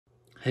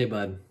Hey,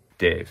 bud.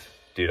 Dave.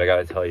 Dude, I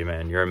gotta tell you,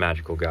 man, you're a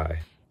magical guy.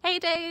 Hey,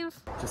 Dave.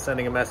 Just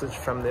sending a message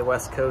from the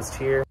West Coast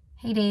here.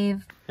 Hey,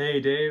 Dave. Hey,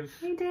 Dave.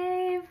 Hey,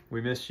 Dave. We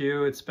miss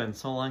you. It's been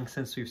so long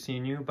since we've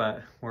seen you,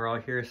 but we're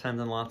all here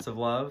sending lots of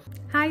love.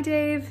 Hi,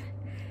 Dave.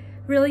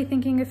 Really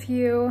thinking of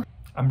you.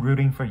 I'm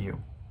rooting for you.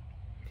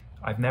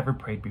 I've never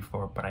prayed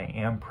before, but I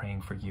am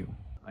praying for you.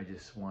 I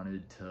just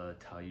wanted to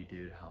tell you,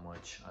 dude, how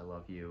much I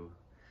love you.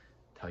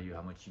 Tell you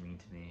how much you mean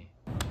to me.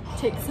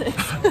 Take 6.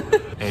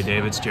 Hey,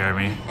 Dave, it's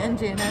Jeremy. And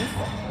Janice.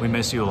 We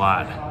miss you a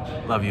lot.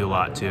 Love you a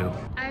lot, too.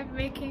 I'm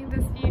making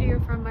this video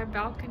from my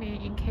balcony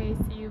in case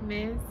you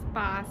miss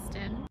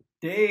Boston.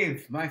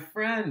 Dave, my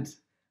friend.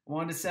 I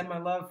wanted to send my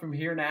love from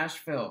here in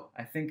Asheville.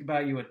 I think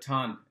about you a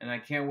ton, and I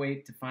can't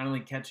wait to finally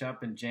catch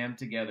up and jam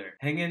together.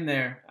 Hang in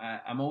there.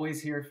 I'm always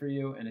here for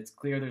you, and it's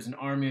clear there's an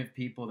army of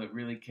people that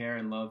really care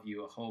and love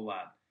you a whole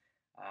lot.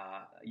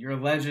 You're a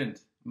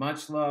legend.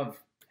 Much love.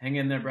 Hang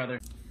in there, brother.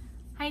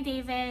 Hi,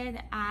 David.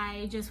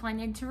 I just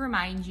wanted to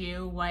remind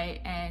you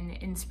what an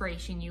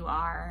inspiration you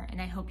are,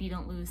 and I hope you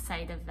don't lose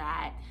sight of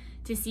that.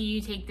 To see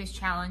you take this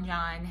challenge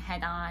on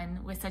head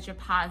on with such a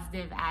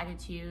positive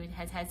attitude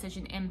has had such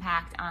an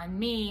impact on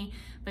me,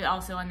 but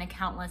also on the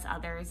countless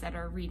others that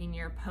are reading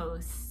your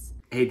posts.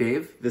 Hey,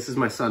 Dave. This is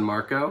my son,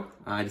 Marco.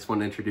 I just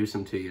wanted to introduce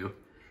him to you.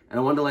 And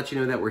I wanted to let you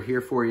know that we're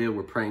here for you.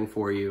 We're praying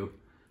for you.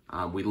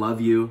 We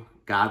love you.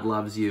 God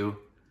loves you.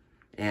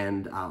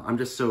 And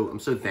I'm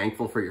so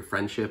thankful for your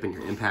friendship and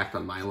your impact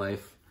on my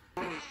life.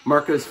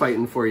 Marco's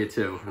fighting for you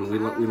too, and we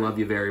love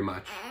you very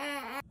much.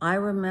 I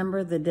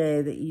remember the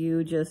day that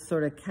you just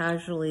sort of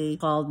casually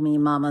called me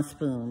Mama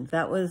Spoon.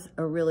 That was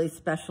a really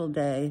special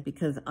day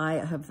because I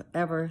have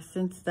ever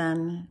since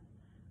then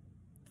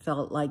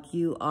felt like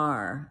you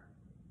are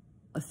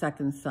a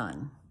second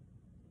son.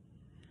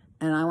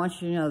 And I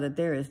want you to know that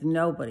there is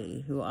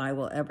nobody who I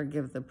will ever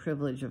give the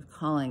privilege of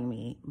calling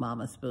me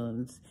Mama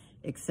Spoons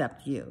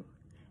except you.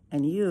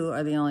 And you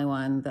are the only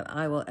one that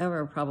I will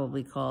ever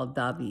probably call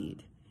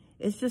David.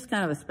 It's just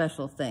kind of a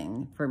special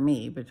thing for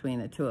me between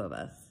the two of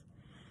us.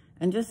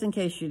 And just in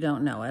case you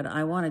don't know it,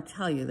 I want to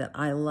tell you that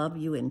I love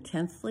you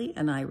intensely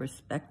and I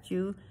respect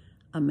you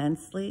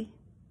immensely.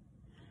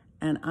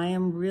 And I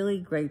am really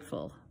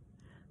grateful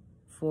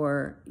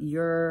for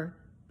your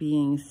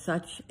being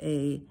such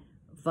a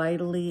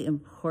vitally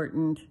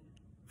important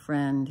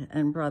friend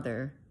and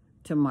brother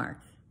to Mark.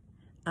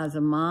 As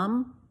a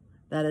mom,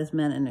 that has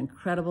meant an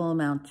incredible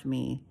amount to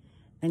me,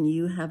 and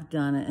you have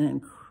done an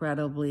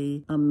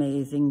incredibly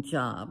amazing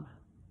job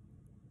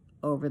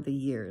over the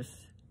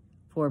years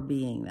for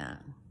being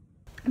that.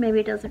 Maybe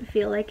it doesn't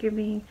feel like you're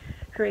being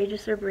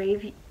courageous or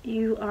brave.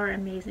 You are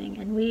amazing,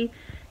 and we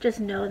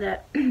just know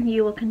that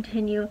you will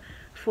continue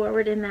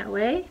forward in that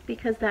way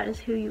because that is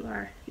who you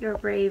are. You're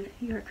brave,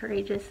 you're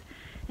courageous,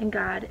 and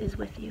God is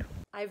with you.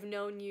 I've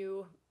known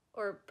you,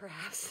 or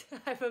perhaps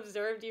I've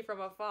observed you from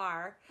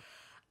afar,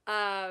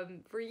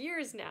 for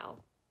years now,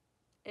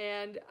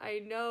 and I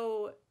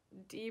know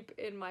deep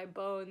in my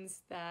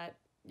bones that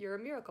you're a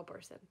miracle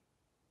person.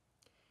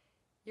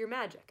 You're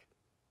magic.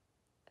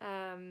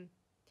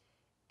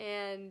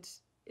 And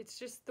it's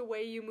just the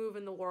way you move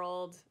in the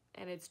world,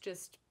 and it's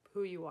just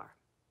who you are.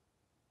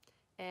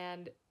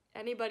 And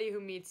anybody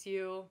who meets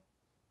you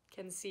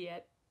can see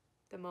it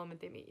the moment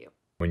they meet you.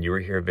 When you were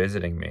here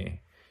visiting me,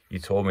 you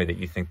told me that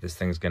you think this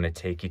thing's gonna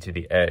take you to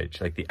the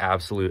edge, like the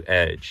absolute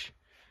edge.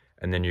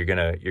 And then you're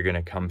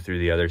gonna come through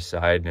the other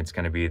side, and it's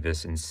gonna be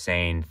this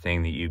insane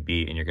thing that you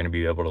beat, and you're gonna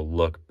be able to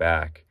look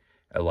back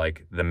at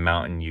like the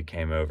mountain you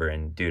came over.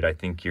 And dude, I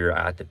think you're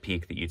at the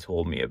peak that you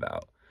told me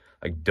about.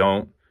 Like,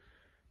 don't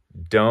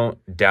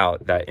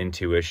doubt that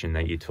intuition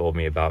that you told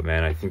me about,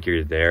 man. I think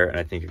you're there, and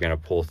I think you're gonna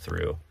pull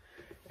through.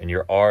 And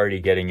you're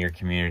already getting your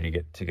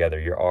community together.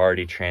 You're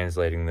already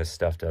translating this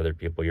stuff to other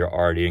people. You're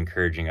already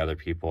encouraging other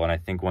people. And I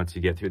think once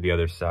you get through the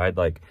other side,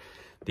 like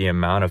the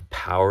amount of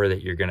power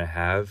that you're gonna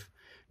have,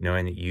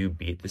 knowing that you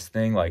beat this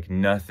thing, like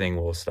nothing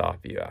will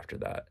stop you after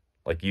that.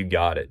 Like, you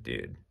got it,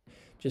 dude.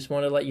 Just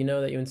want to let you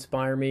know that you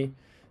inspire me,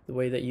 the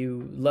way that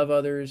you love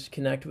others,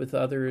 connect with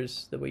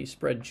others, the way you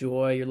spread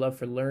joy, your love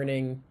for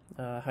learning,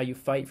 how you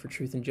fight for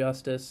truth and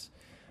justice.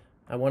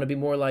 I want to be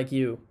more like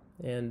you.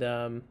 And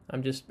I'm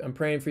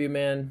praying for you,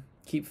 man.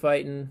 Keep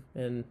fighting,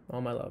 and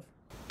all my love.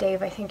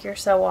 Dave, I think you're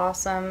so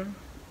awesome.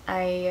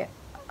 I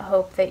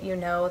hope that you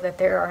know that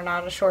there are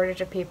not a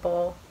shortage of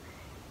people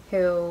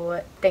who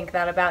think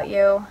that about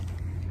you.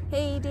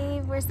 Hey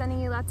Dave, we're sending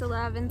you lots of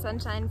love and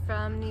sunshine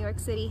from New York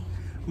City.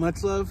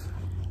 Much love.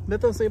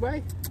 Beto, say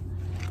bye.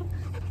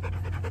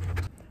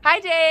 Hi,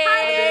 Dave.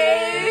 Hi,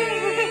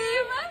 Dave.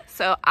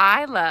 So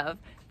I love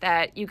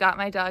that you got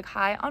my dog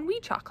high on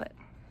weed chocolate.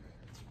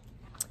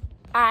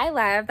 I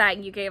love that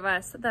you gave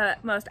us the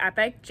most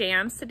epic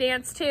jams to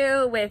dance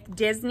to with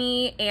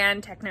Disney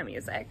and techno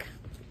music.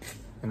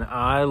 And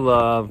I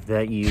love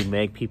that you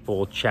make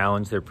people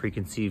challenge their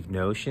preconceived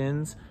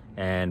notions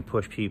and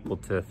push people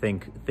to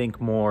think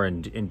more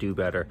and do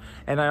better.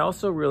 And I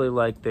also really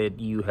like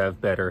that you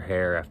have better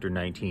hair after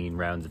 19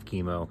 rounds of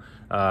chemo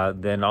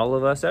than all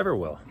of us ever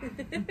will.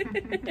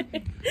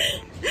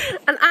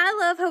 And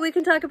I love how we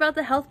can talk about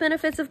the health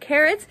benefits of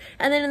carrots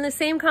and then in the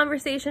same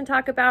conversation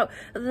talk about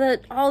the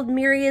all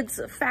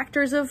myriads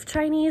factors of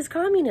Chinese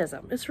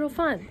communism. It's real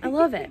fun. I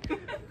love it.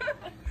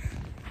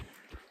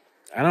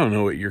 I don't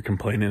know what you're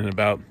complaining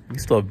about. You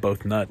still have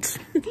both nuts.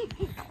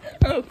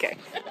 Okay.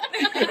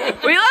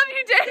 We love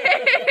you,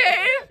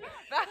 Dave!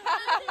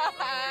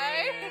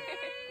 Bye!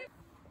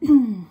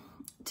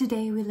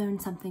 Today we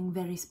learned something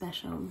very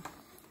special.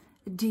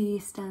 D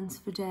stands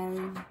for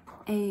daring,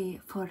 A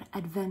for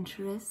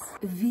adventurous,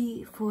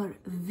 V for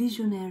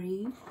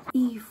visionary,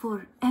 E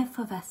for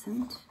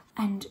effervescent,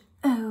 and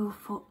O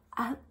for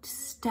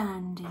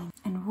outstanding.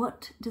 And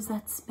what does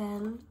that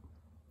spell?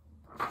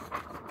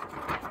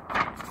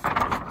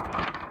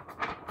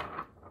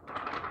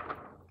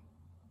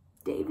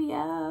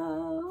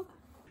 Davio.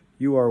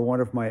 You are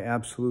one of my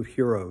absolute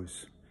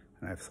heroes,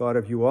 and I've thought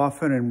of you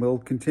often and will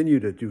continue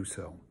to do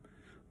so.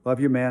 Love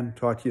you, man.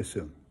 Talk to you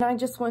soon. I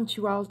just want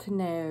you all to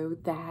know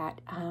that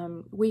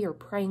we are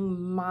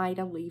praying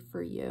mightily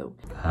for you.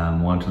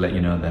 Want to let you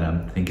know that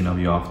I'm thinking of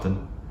you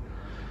often,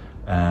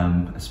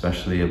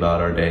 especially about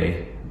our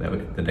day,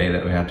 the day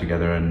that we had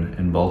together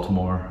in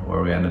Baltimore,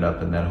 where we ended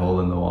up in that hole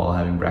in the wall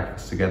having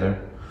breakfast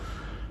together.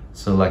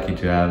 So lucky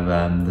to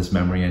have this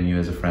memory and you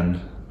as a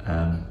friend.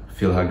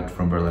 Feel hugged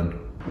from Berlin.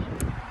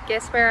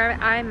 Guess where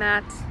I'm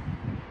at?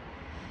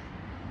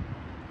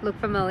 Look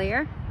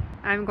familiar?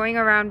 I'm going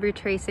around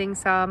retracing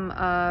some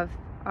of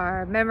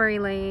our memory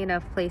lane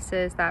of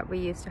places that we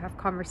used to have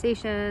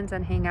conversations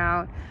and hang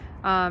out.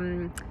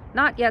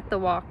 Not yet the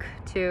walk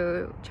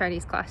to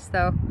Chinese class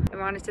though. I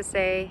wanted to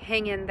say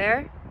hang in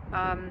there.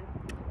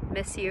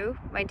 Miss you,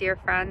 my dear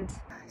friend.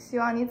 希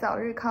望你早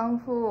日康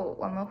复，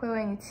我们会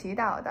为你祈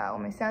祷的，我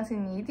们相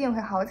信你一定会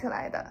好起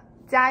来的，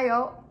加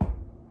油！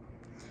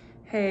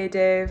 Hey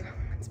Dave,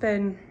 it's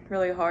been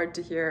really hard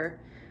to hear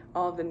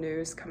all of the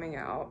news coming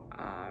out,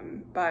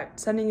 but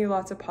sending you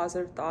lots of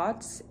positive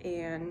thoughts,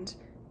 and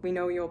we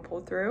know you'll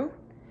pull through.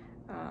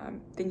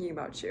 Thinking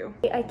about you.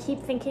 I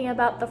keep thinking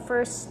about the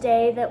first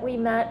day that we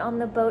met on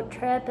the boat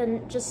trip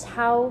and just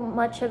how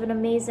much of an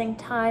amazing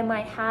time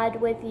I had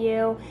with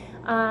you,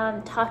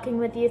 talking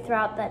with you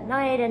throughout that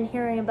night and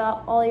hearing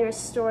about all your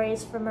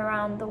stories from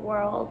around the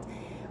world.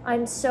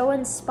 I'm so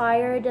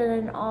inspired and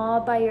in awe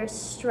by your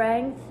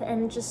strength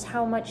and just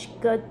how much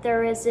good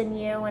there is in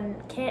you,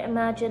 and can't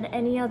imagine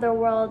any other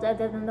world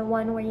other than the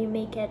one where you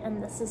make it,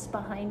 and this is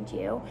behind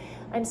you.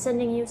 I'm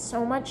sending you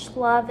so much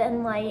love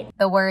and light.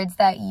 The words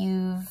that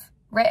you've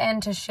written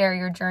to share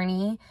your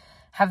journey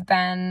have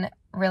been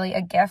really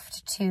a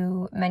gift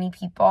to many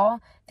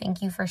people.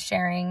 Thank you for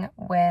sharing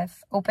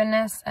with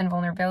openness and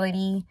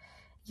vulnerability.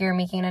 You're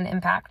making an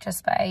impact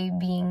just by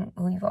being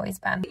who you've always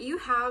been. You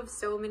have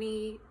so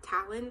many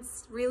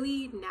talents,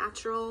 really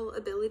natural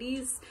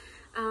abilities,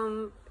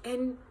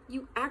 and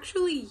you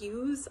actually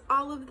use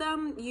all of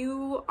them.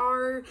 You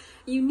are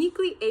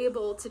uniquely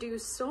able to do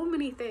so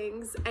many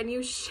things, and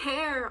you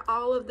share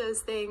all of those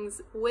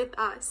things with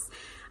us.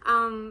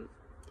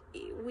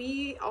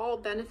 We all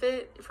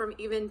benefit from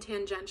even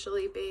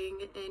tangentially being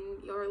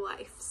in your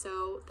life.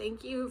 So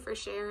thank you for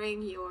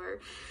sharing your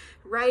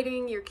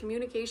writing, your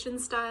communication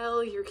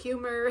style, your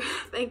humor.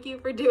 Thank you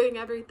for doing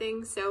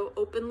everything so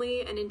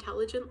openly and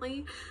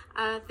intelligently.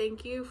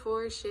 Thank you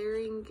for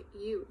sharing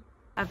you.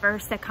 A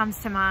verse that comes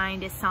to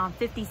mind is Psalm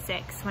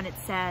 56 when it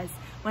says,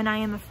 "When I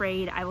am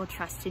afraid, I will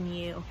trust in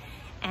you."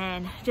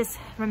 And just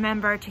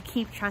remember to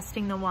keep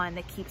trusting the one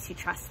that keeps you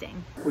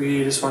trusting.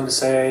 We just wanted to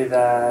say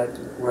that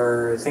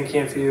we're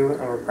thinking of you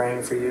and we're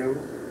praying for you,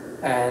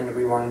 and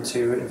we wanted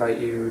to invite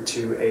you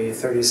to a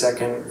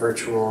 30-second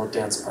virtual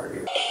dance party.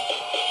 3,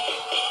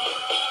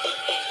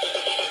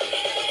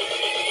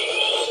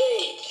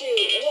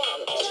 2,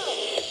 1,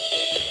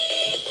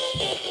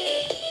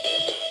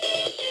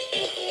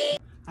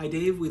 Hi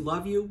Dave, we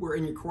love you, we're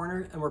in your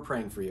corner, and we're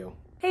praying for you.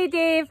 Hey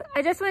Dave,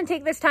 I just want to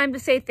take this time to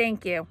say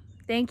thank you.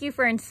 Thank you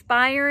for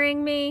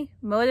inspiring me,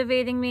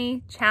 motivating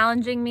me,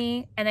 challenging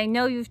me, and I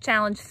know you've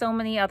challenged so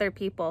many other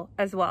people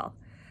as well.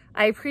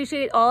 I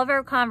appreciate all of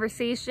our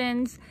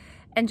conversations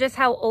and just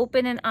how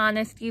open and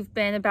honest you've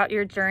been about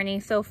your journey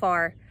so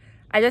far.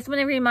 I just want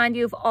to remind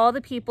you of all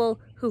the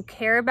people who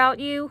care about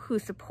you, who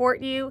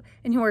support you,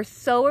 and who are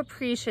so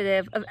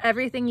appreciative of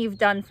everything you've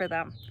done for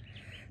them.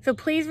 So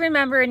please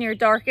remember in your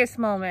darkest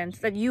moments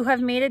that you have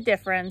made a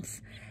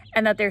difference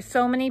and that there's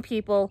so many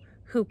people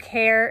who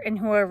care and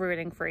who are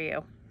rooting for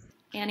you.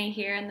 Annie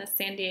here in the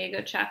San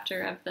Diego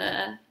chapter of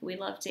the We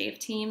Love Dave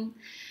team.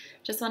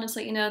 Just wanted to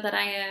let you know that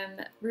I am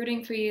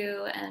rooting for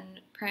you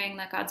and praying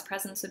that God's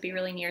presence would be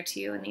really near to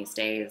you in these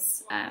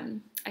days.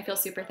 I feel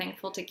super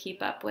thankful to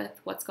keep up with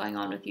what's going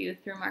on with you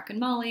through Mark and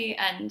Molly,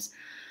 and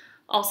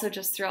also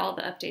just through all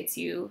the updates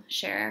you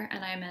share,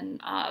 and I'm in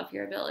awe of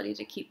your ability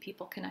to keep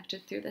people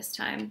connected through this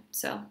time.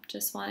 So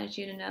just wanted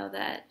you to know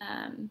that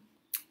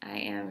I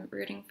am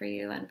rooting for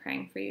you and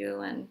praying for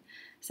you and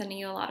sending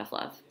you a lot of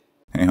love.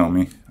 Hey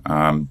homie,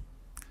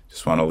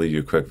 just want to leave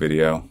you a quick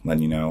video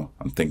letting you know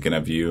I'm thinking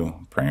of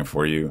you, praying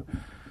for you,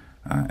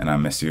 and I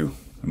miss you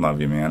and love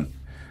you, man.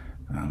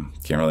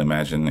 Can't really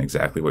imagine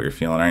exactly what you're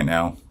feeling right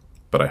now,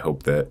 But I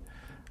hope that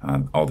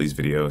all these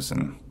videos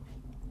and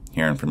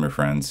hearing from your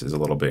friends is a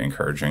little bit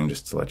encouraging,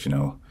 just to let you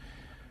know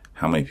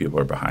how many people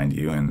are behind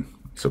you and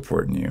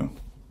supporting you,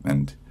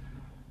 and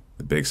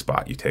the big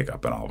spot you take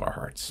up in all of our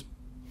hearts.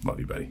 Love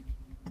you, buddy.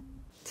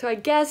 So I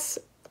guess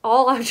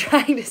all I'm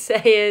trying to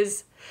say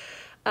is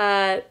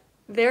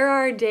there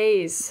are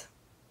days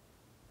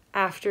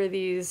after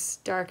these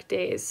dark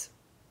days.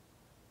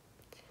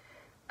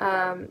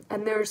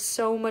 And there's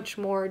so much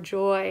more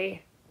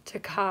joy to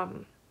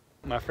come.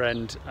 My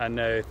friend, I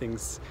know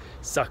things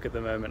suck at the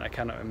moment. I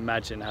cannot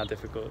imagine how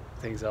difficult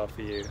things are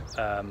for you.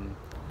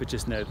 But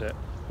just know that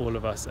all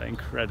of us are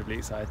incredibly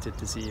excited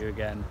to see you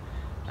again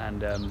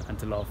and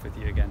to laugh with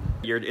you again.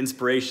 You're an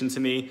inspiration to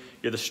me.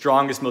 You're the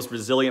strongest, most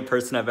resilient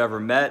person I've ever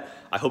met.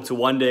 I hope to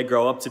one day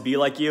grow up to be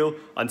like you.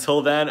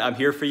 Until then, I'm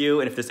here for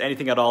you, and if there's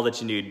anything at all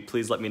that you need,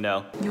 please let me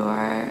know.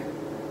 Your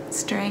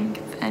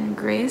strength and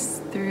grace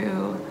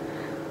through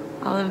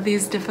all of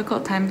these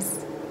difficult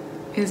times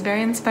is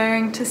very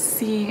inspiring to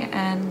see,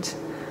 and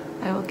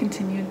I will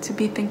continue to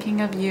be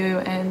thinking of you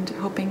and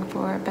hoping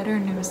for better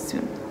news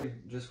soon.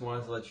 Just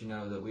wanted to let you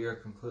know that we are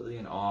completely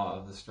in awe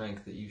of the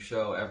strength that you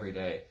show every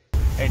day.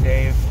 Hey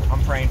Dave,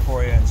 I'm praying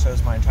for you, and so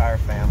is my entire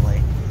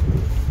family.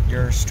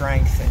 Your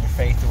strength and your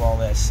faith through all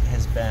this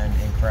has been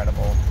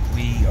incredible.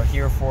 We are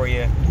here for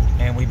you,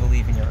 and we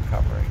believe in your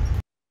recovery.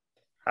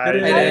 Hi,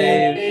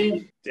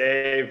 Dave.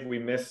 Dave, we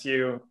miss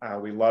you.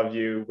 We love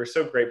you. We're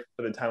so grateful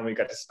for the time we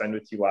got to spend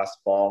with you last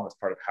fall as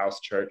part of House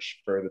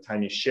Church, for the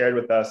time you shared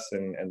with us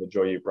and the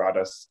joy you brought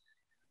us.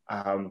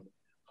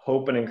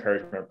 Hope and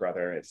encouragement,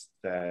 brother. It's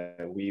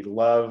that we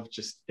love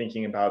just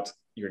thinking about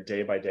your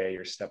day by day,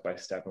 your step by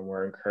step, and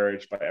we're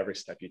encouraged by every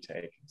step you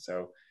take.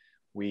 So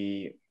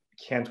we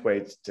can't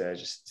wait to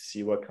just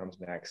see what comes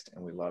next,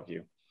 and we love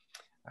you.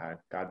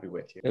 God be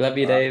with you. We love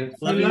you, Dave.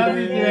 Love you,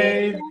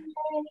 Dave.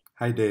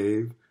 Hi,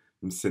 Dave.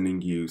 I'm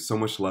sending you so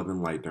much love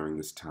and light during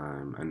this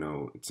time. I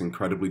know it's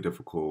incredibly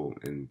difficult,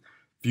 and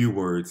few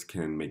words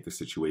can make the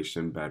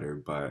situation better,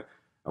 but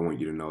I want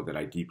you to know that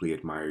I deeply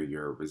admire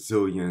your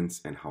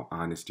resilience and how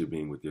honest you're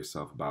being with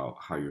yourself about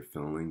how you're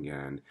feeling,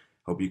 and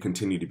hope you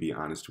continue to be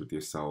honest with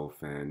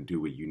yourself and do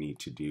what you need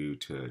to do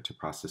to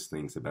process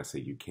things the best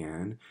that you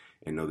can,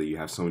 and know that you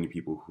have so many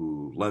people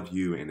who love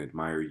you and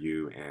admire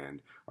you and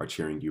are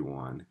cheering you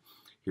on.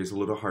 Here's a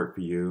little heart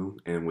for you,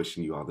 and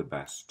wishing you all the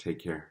best. Take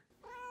care.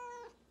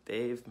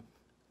 Dave,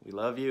 we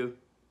love you.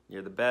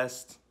 You're the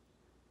best.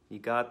 You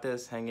got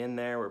this. Hang in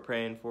there. We're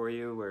praying for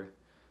you. We're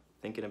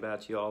thinking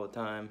about you all the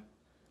time.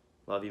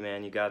 Love you,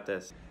 man. You got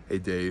this. Hey,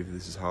 Dave.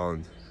 This is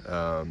Holland.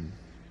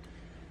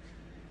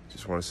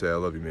 Just want to say I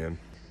love you, man.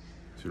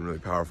 It's been really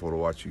powerful to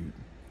watch you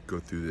go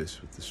through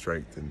this with the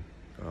strength and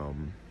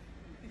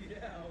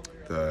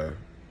the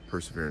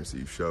perseverance that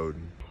you've showed.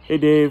 Hey,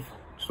 Dave.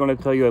 Just want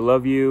to tell you I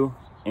love you,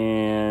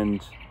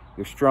 and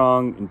you're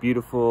strong and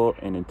beautiful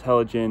and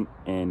intelligent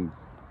and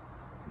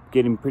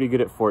getting pretty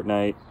good at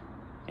Fortnite.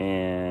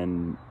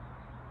 And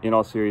in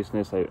all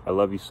seriousness, I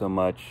love you so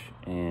much,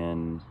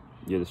 and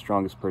you're the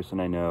strongest person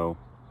I know,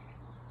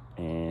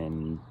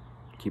 and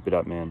keep it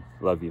up, man.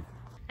 Love you.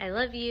 I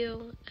love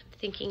you. I'm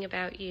thinking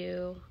about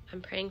you.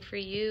 I'm praying for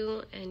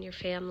you and your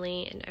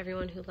family and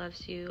everyone who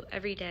loves you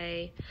every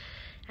day.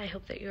 I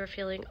hope that you are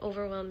feeling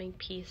overwhelming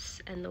peace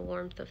and the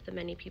warmth of the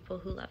many people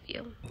who love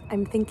you.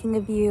 I'm thinking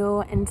of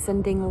you and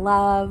sending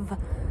love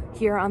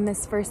here on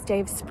this first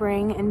day of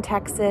spring in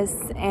Texas,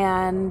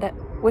 and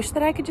wish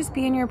that I could just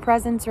be in your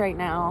presence right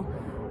now.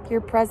 Your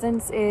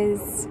presence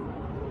is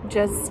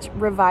just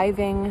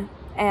reviving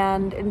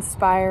and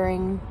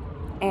inspiring,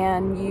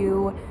 and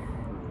you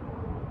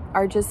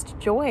are just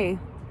joy.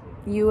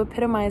 You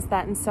epitomize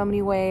that in so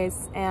many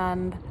ways,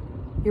 and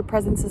your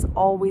presence has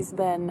always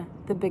been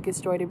the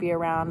biggest joy to be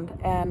around.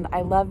 And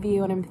I love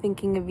you, and I'm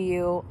thinking of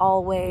you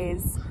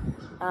always.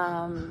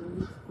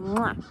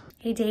 Mwah.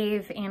 Hey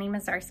Dave, Annie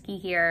Mazarski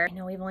here. I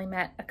know we've only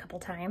met a couple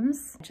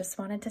times. Just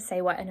wanted to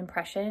say what an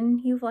impression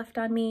you've left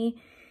on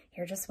me.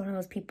 You're just one of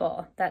those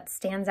people that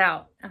stands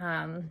out.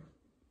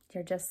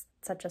 You're just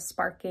such a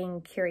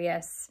sparking,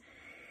 curious,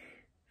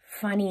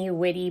 funny,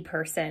 witty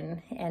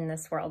person in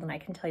this world, and I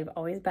can tell you've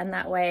always been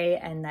that way,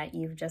 and that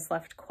you've just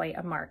left quite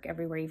a mark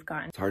everywhere you've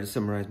gone. It's hard to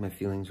summarize my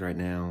feelings right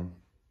now.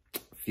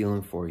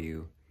 Feeling for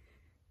you.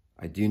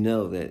 I do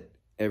know that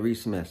every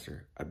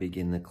semester I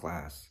begin the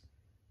class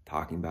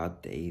talking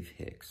about Dave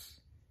Hicks,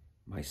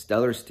 my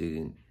stellar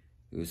student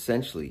who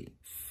essentially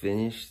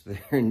finished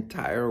their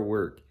entire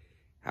work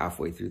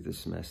halfway through the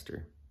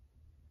semester.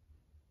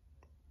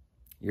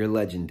 You're a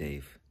legend,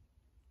 Dave.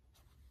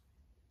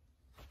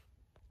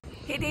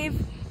 Hey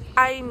Dave,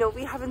 I know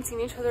we haven't seen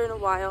each other in a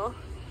while,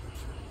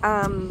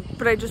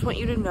 but I just want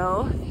you to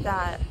know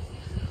that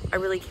I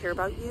really care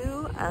about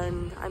you,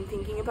 and I'm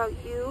thinking about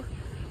you,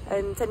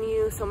 and sending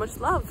you so much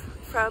love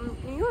from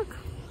New York.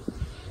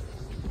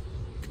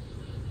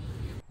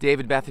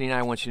 David, Bethany, and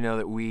I want you to know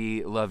that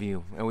we love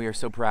you, and we are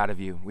so proud of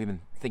you. We've been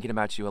thinking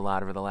about you a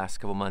lot over the last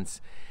couple months,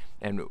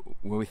 and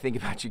when we think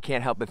about you,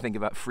 can't help but think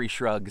about free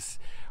shrugs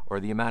or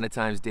the amount of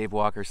times Dave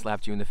Walker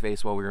slapped you in the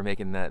face while we were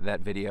making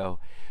that video.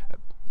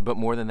 But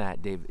more than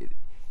that, Dave,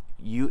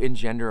 you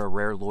engender a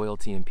rare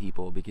loyalty in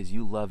people because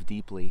you love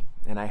deeply,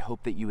 and I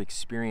hope that you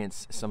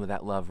experience some of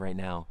that love right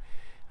now,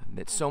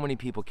 that so many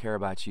people care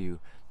about you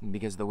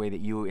because of the way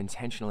that you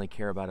intentionally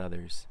care about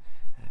others.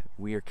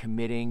 We are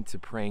committing to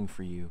praying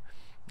for you.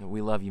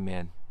 We love you,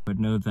 man. But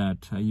know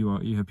that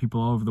you have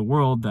people all over the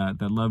world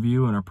that love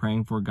you and are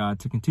praying for God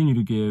to continue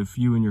to give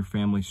you and your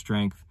family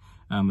strength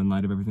in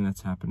light of everything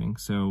that's happening.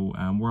 So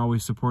we're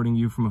always supporting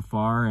you from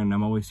afar, and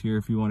I'm always here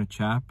if you want to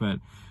chat, but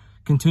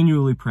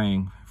continually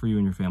praying for you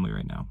and your family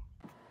right now.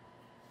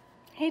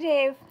 Hey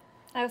Dave,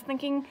 I was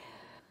thinking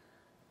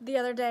the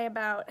other day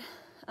about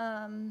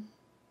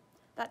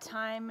that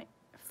time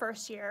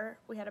first year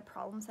we had a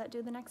problem set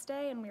due the next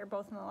day, and we were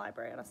both in the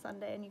library on a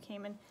Sunday, and you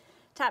came and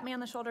tapped me on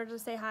the shoulder to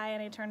say hi,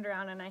 and I turned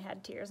around and I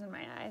had tears in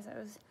my eyes. I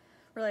was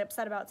really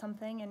upset about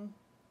something, and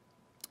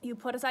you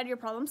put aside your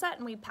problem set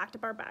and we packed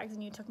up our bags,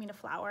 and you took me to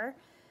Flower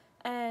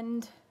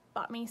and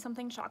bought me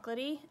something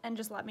chocolatey and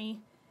just let me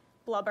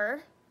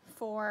blubber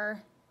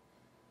for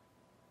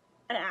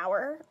an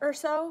hour or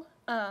so,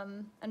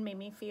 and made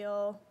me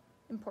feel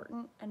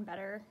important and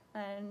better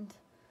and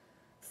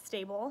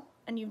stable.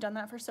 And you've done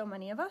that for so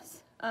many of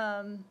us,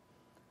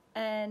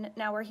 and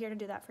now we're here to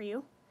do that for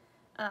you.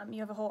 You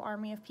have a whole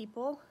army of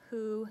people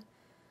who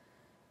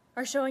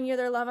are showing you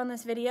their love on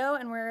this video,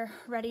 and we're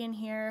ready in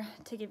here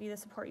to give you the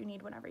support you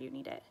need whenever you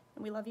need it.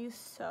 And we love you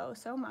so,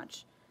 so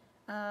much,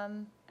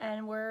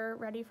 and we're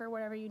ready for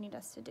whatever you need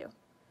us to do.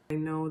 I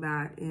know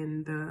that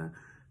in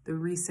the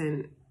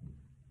recent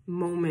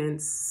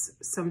moments,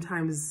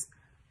 sometimes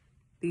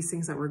these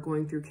things that we're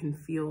going through can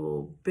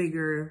feel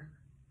bigger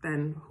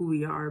than who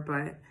we are,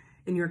 but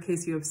in your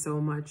case, you have so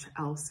much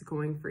else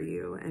going for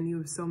you, and you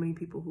have so many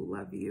people who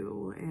love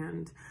you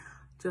and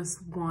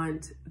just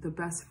want the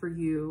best for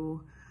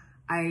you.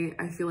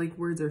 I feel like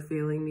words are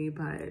failing me,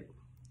 but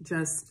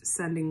just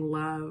sending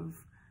love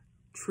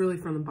truly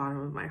from the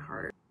bottom of my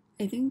heart.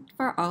 I think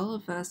for all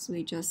of us,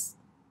 we just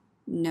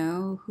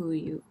know who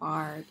you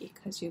are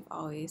because you've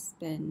always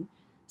been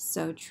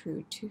so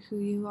true to who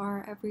you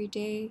are every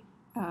day.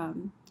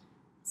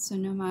 So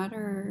no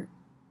matter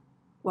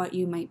what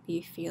you might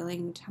be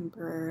feeling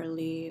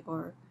temporarily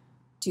or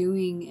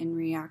doing in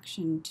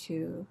reaction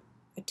to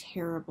a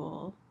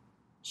terrible,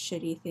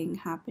 shitty thing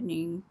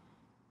happening,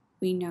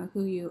 we know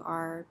who you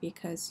are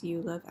because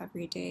you live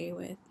every day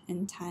with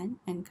intent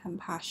and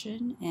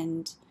compassion,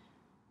 and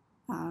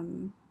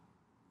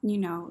you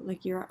know,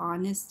 like your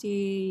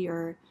honesty,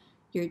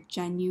 your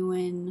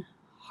genuine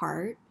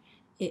heart,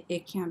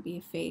 it can't be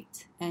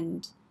faked,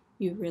 and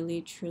you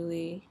really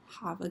truly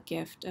have a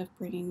gift of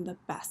bringing the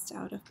best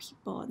out of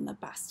people and the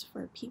best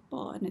for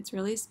people, and it's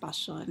really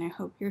special. And I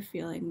hope you're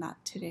feeling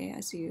that today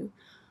as you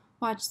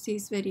watch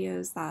these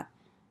videos, that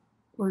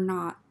we're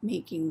not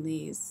making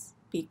these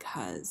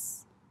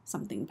because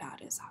something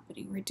bad is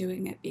happening. We're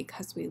doing it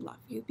because we love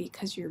you,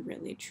 because you're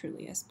really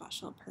truly a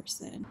special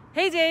person.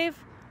 Hey Dave,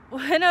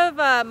 one of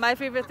my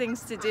favorite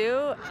things to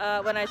do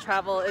when I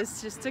travel is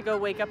just to go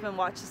wake up and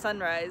watch the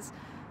sunrise.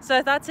 So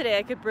I thought today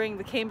I could bring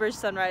the Cambridge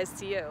sunrise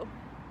to you.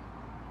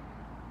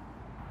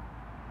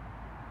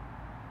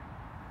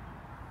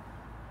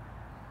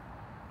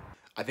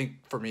 I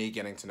think for me,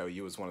 getting to know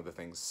you is one of the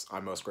things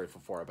I'm most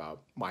grateful for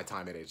about my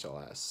time at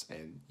HLS,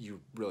 and you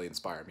really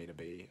inspire me to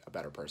be a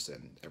better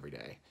person every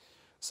day.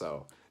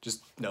 So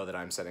just know that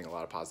I'm sending a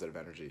lot of positive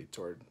energy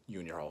toward you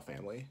and your whole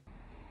family.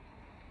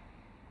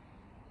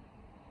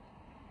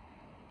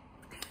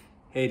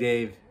 Hey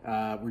Dave,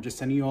 we're just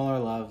sending you all our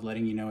love,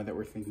 letting you know that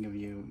we're thinking of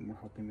you, and we're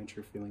hoping that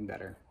you're feeling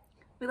better.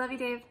 We love you,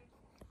 Dave.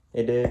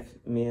 Hey Dave,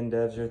 me and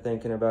Devs are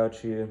thinking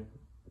about you.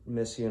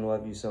 Miss you and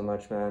love you so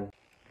much, man.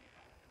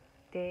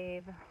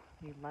 Dave,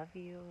 we love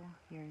you.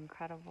 You're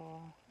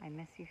incredible. I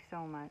miss you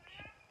so much,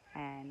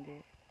 and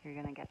you're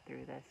gonna get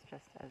through this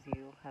just as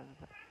you have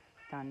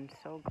done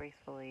so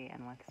gracefully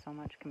and with so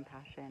much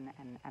compassion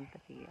and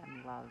empathy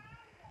and love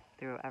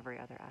through every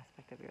other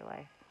aspect of your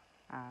life.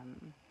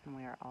 And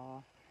we are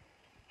all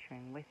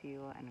cheering with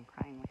you and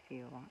crying with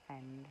you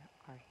and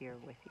are here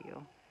with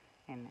you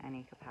in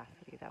any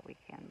capacity that we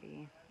can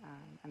be.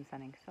 I'm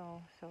sending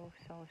so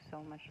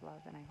much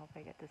love, and I hope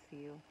I get to see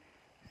you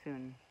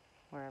soon,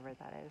 wherever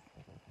that is.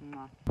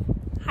 Mwah.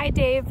 Hi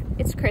Dave,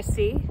 it's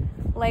Chrissy.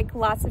 Like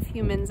lots of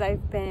humans,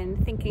 I've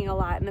been thinking a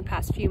lot in the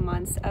past few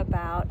months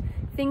about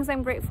things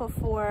I'm grateful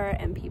for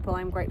and people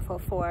I'm grateful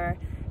for.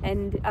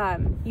 And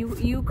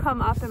you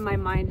come up in my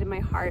mind and my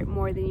heart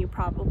more than you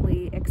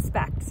probably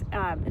expect.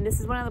 And this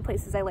is one of the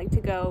places I like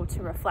to go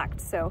to reflect.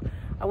 So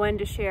I wanted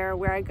to share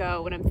where I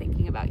go when I'm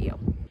thinking about you.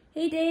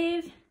 Hey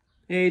Dave.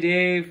 Hey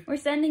Dave. We're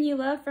sending you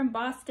love from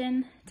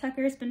Boston.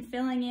 Tucker's been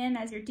filling in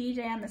as your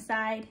DJ on the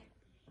side.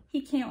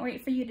 He can't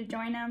wait for you to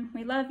join him.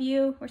 We love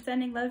you. We're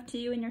sending love to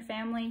you and your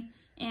family,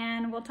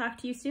 and we'll talk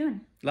to you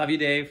soon. Love you,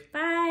 Dave.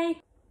 Bye.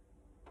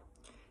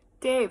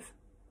 Dave,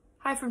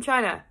 hi from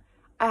China.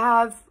 I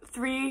have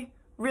 3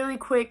 really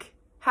quick,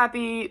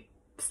 happy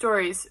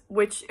stories,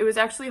 which it was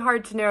actually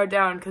hard to narrow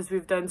down because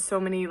we've done so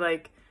many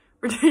like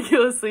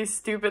ridiculously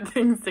stupid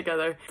things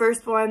together.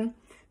 First one,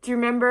 do you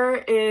remember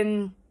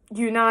in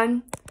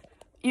Yunnan,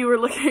 you were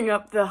looking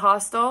up the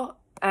hostel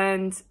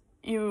and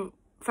you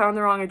found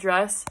the wrong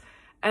address,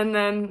 and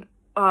then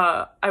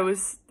I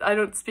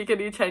don't speak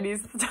any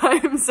Chinese at the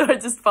time, so I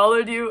just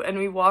followed you and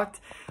we walked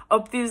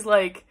up these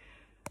like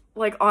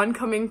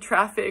oncoming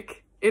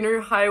traffic inner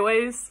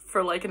highways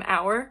for like an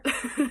hour.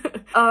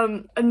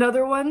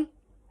 Another one,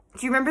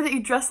 do you remember that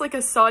you dressed like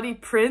a Saudi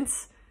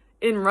prince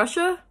in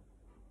Russia?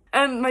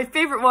 And my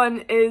favorite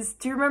one is,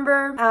 do you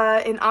remember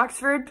in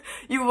Oxford,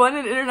 you won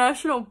an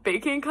international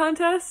baking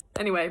contest?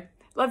 Anyway,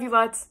 love you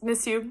lots,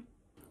 miss you.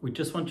 We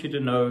just want you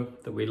to know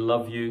that we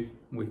love you,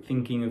 we're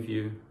thinking of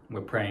you, we're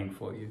praying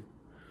for you.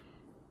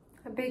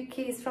 A big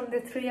kiss from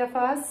the three of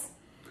us.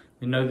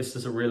 We know this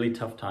is a really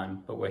tough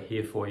time, but we're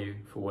here for you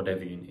for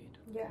whatever you need.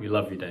 Yeah. We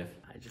love you, Dave.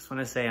 I just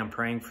want to say I'm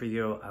praying for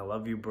you. I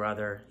love you,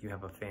 brother. You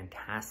have a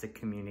fantastic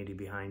community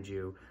behind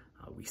you.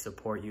 We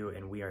support you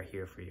and we are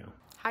here for you.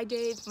 Hi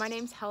Dave, my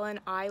name's Helen.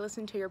 I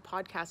listened to your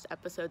podcast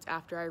episodes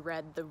after I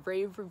read the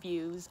rave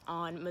reviews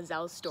on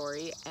Mazelle's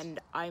story, and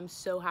I'm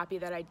so happy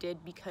that I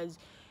did because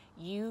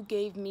you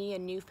gave me a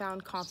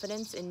newfound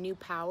confidence and new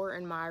power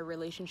in my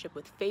relationship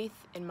with faith,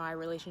 in my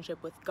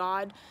relationship with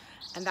God,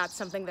 and that's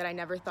something that I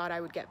never thought I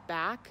would get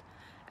back.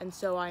 And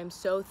so I am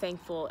so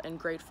thankful and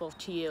grateful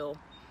to you.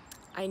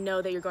 I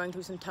know that you're going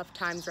through some tough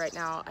times right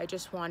now. I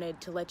just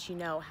wanted to let you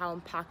know how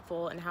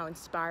impactful and how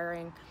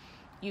inspiring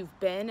you've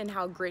been and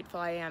how grateful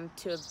I am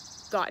to have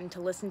gotten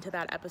to listen to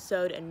that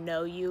episode and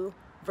know you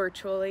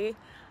virtually.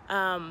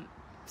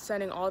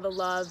 Sending all the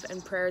love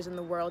and prayers in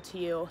the world to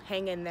you.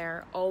 Hang in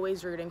there,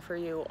 always rooting for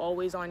you,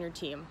 always on your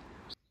team.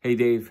 Hey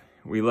Dave,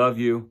 we love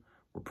you.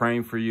 We're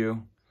praying for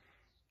you.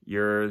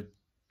 You're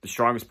the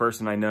strongest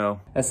person I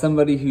know. As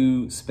somebody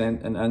who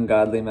spent an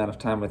ungodly amount of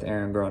time with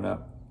Aaron growing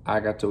up, I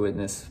got to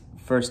witness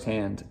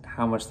firsthand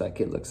how much that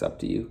kid looks up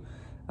to you.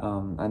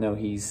 I know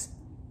he's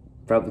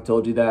probably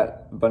told you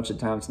that a bunch of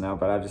times now,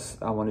 but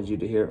I wanted you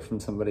to hear it from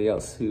somebody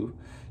else who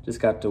just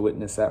got to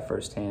witness that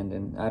firsthand,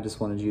 and I just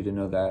wanted you to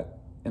know that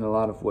in a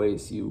lot of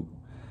ways you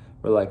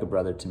were like a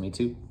brother to me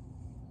too.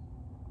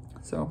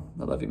 So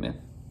I love you,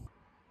 man.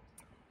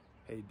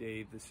 Hey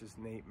Dave, this is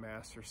Nate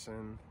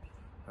Masterson.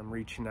 I'm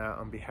reaching out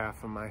on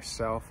behalf of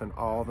myself and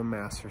all the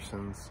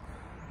Mastersons.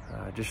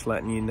 Just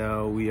letting you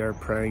know we are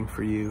praying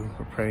for you.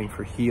 We're praying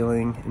for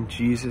healing in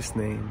Jesus'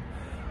 name.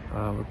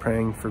 We're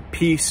praying for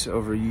peace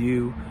over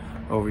you,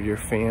 over your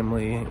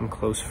family and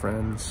close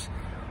friends.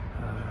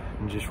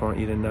 And just want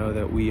you to know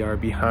that we are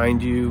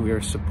behind you. We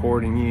are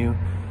supporting you.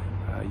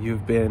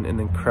 You've been an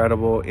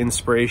incredible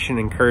inspiration,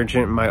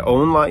 encouragement in my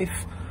own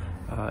life,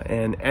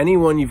 and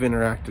anyone you've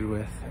interacted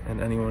with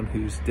and anyone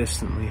who's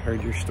distantly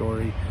heard your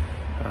story.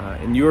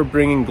 And you are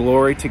bringing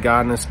glory to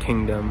God and His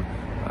kingdom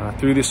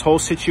through this whole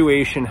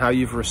situation, how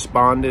you've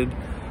responded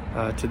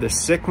to this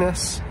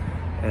sickness.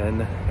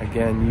 And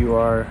again, you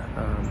are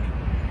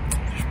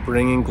just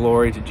bringing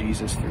glory to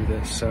Jesus through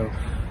this. So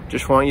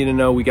just want you to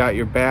know we got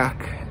your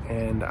back,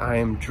 and I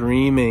am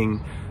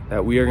dreaming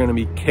that we are going to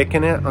be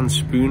kicking it on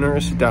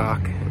Spooner's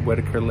Dock at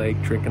Whitaker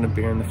Lake, drinking a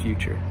beer in the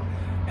future.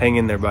 Hang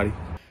in there, buddy.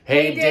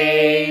 Hey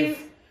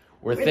Dave,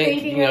 we're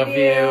thinking of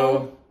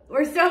you.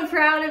 We're so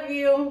proud of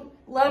you.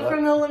 Love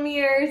from the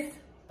Lemire's.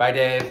 Bye,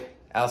 Dave.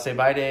 I'll say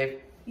bye,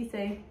 Dave. You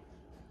say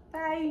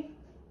bye.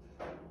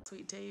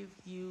 Sweet Dave,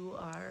 you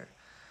are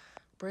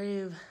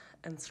brave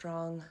and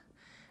strong,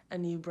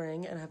 and you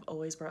bring and have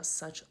always brought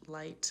such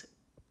light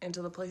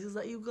into the places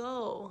that you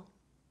go.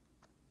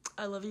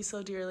 I love you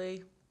so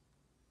dearly.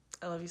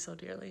 I love you so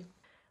dearly.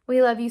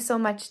 We love you so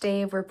much,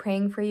 Dave. We're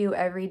praying for you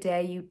every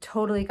day. You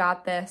totally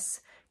got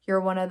this.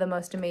 You're one of the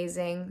most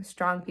amazing,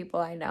 strong people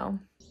I know.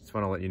 Just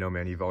want to let you know,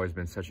 man, you've always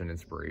been such an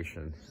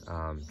inspiration.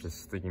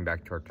 Just thinking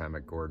back to our time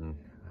at Gordon,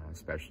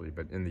 especially,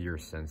 but in the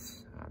years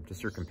since,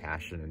 just your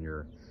compassion and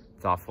your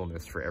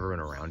thoughtfulness for everyone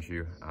around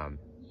you.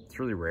 It's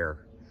really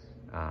rare.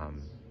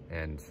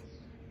 And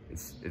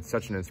it's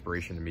such an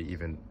inspiration to me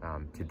even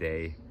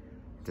today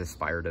to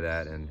aspire to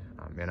that. And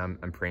man,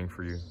 I'm praying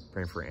for you,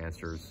 praying for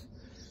answers,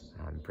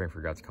 praying for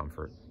God's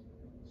comfort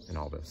in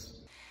all this.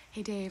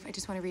 Hey Dave, I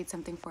just want to read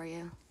something for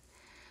you.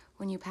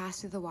 When you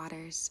pass through the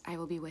waters, I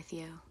will be with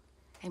you.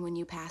 And when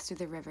you pass through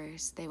the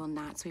rivers, they will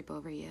not sweep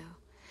over you.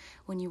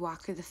 When you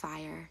walk through the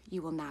fire,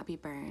 you will not be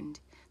burned.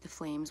 The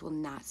flames will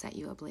not set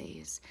you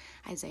ablaze.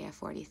 Isaiah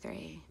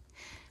 43.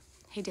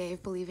 Hey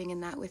Dave, believing in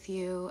that with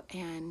you,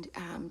 and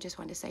just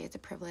wanted to say it's a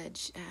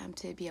privilege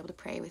to be able to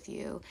pray with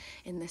you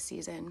in this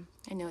season.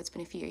 I know it's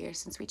been a few years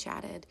since we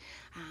chatted,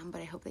 but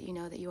I hope that you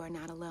know that you are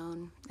not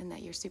alone and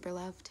that you're super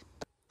loved.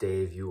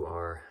 Dave, you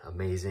are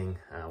amazing.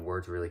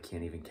 Words really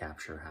can't even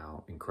capture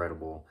how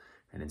incredible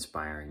and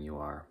inspiring you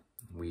are.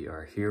 We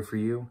are here for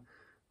you.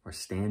 We're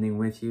standing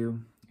with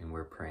you, and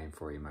we're praying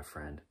for you, my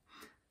friend.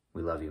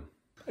 We love you.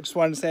 I just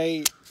wanted to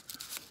say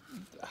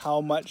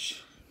how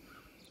much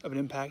of an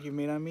impact you've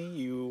made on me.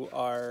 You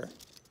are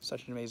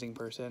such an amazing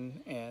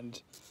person, and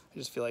I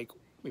just feel like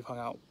we've hung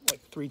out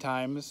like 3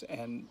 times,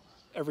 and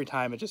every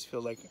time it just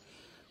feels like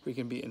we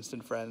can be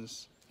instant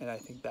friends, and I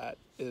think that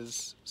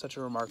is such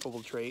a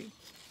remarkable trait.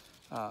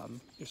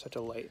 You're such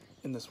a light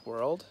in this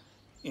world,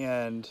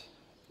 And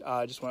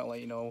I just want to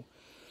let you know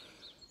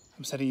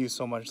I'm sending you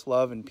so much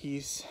love and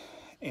peace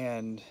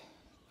and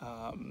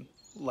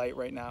light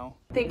right now.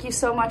 Thank you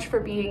so much for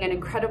being an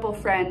incredible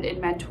friend and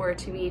mentor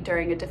to me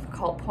during a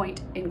difficult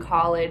point in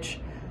college.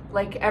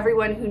 Like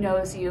everyone who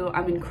knows you,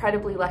 I'm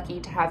incredibly lucky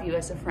to have you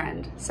as a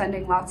friend.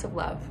 Sending lots of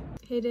love.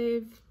 Hey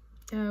Dave,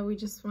 we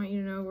just want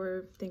you to know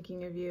we're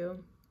thinking of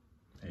you.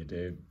 Hey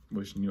Dave,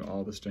 wishing you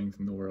all the strength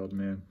in the world,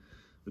 man.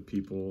 The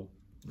people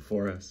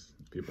before us,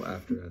 the people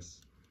after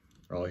us,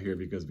 are all here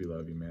because we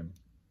love you, man.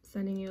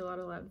 Sending you a lot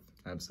of love.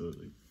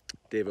 Absolutely.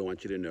 Dave, I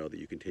want you to know that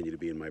you continue to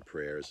be in my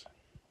prayers.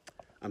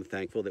 I'm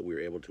thankful that we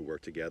were able to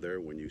work together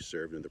when you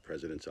served in the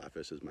President's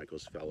office as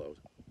Michael's fellow.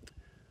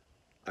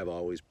 I've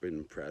always been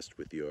impressed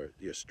with your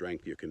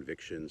strength, your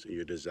convictions, and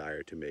your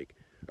desire to make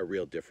a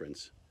real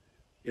difference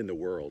in the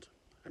world.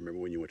 I remember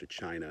when you went to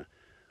China,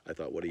 I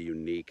thought what a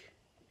unique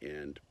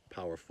and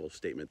powerful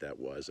statement that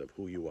was of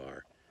who you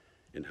are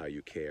and how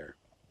you care.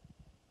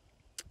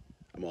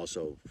 I'm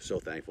also so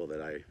thankful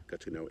that I got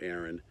to know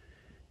Aaron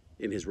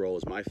in his role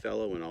as my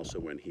fellow and also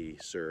when he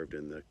served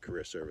in the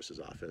Career Services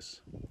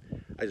Office.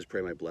 I just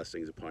pray my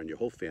blessings upon your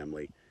whole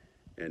family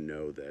and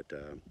know that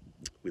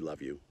we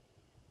love you.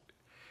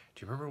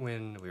 Do you remember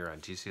when we were on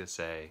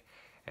GCSA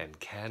and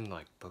Ken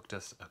booked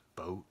us a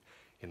boat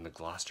in the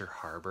Gloucester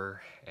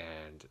Harbor,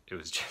 and it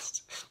was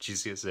just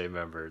GCSA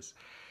members,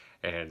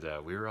 and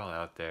we were all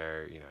out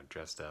there,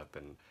 dressed up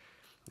and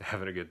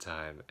having a good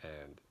time,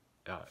 and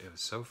it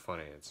was so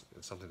funny. It's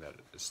something that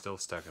is still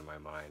stuck in my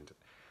mind.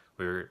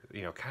 We were,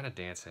 kind of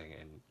dancing,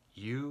 and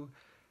you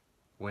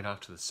went off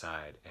to the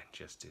side and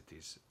just did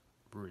these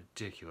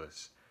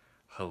ridiculous,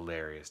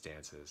 hilarious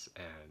dances,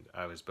 and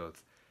I was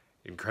both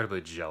incredibly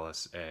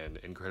jealous and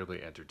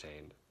incredibly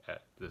entertained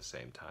at the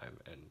same time.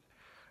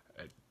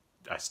 And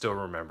I still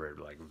remember it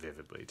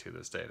vividly to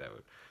this day that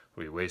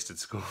we wasted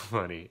school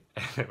money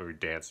and we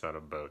danced on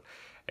a boat,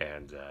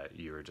 and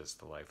you were just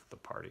the life of the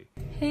party.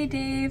 Hey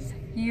Dave,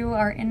 you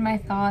are in my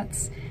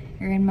thoughts,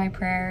 you're in my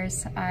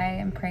prayers. I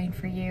am praying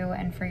for you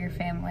and for your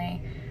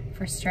family,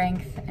 for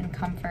strength and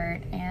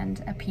comfort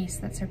and a peace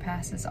that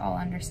surpasses all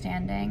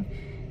understanding.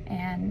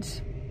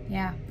 And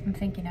yeah, I'm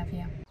thinking of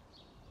you.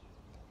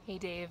 Hey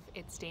Dave,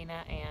 it's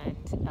Dana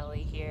and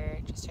Ellie here,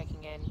 just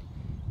checking in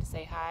to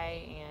say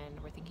hi,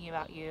 and we're thinking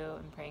about you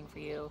and praying for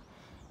you.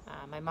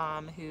 My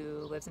mom,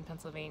 who lives in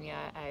Pennsylvania,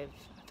 I've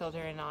filled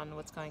her in on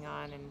what's going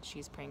on, and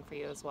she's praying for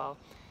you as well.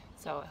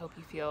 So I hope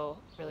you feel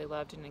really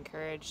loved and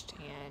encouraged,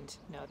 and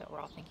know that we're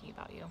all thinking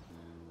about you.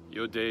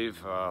 Yo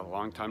Dave,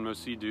 long time no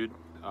see, dude.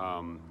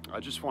 I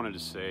just wanted to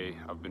say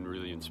I've been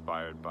really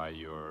inspired by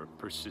your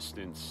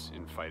persistence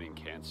in fighting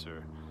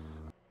cancer.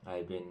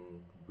 I've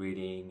been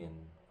reading and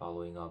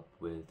following up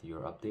with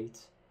your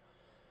updates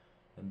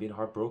and been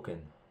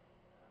heartbroken.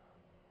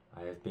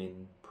 I have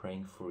been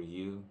praying for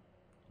you,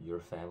 your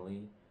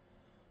family,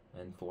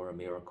 and for a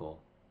miracle.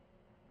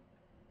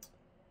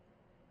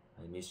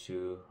 I miss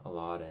you a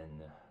lot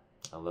and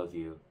I love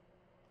you.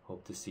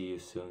 Hope to see you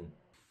soon.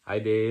 Hi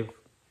Dave,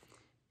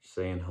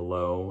 saying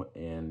hello,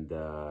 and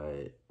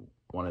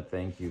want to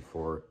thank you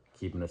for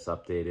keeping us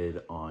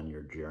updated on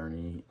your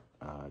journey.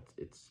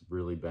 It's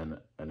really been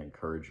an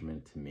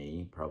encouragement to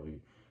me, probably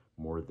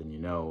more than you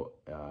know.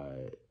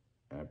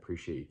 I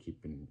appreciate you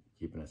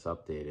keeping us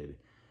updated.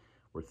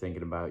 We're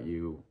thinking about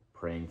you,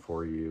 praying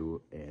for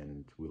you,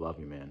 and we love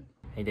you, man.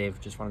 Hey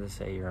Dave, just wanted to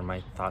say you're in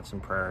my thoughts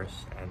and prayers,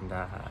 and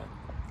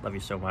love you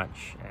so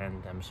much,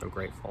 and I'm so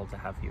grateful to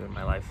have you in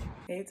my life.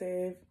 Hey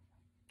Dave,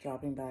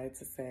 dropping by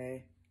to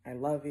say I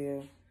love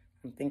you,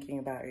 I'm thinking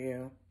about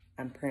you,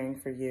 I'm praying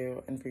for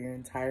you and for your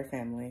entire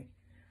family.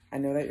 I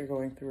know that you're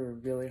going through a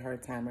really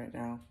hard time right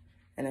now,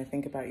 and I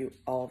think about you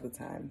all the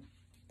time.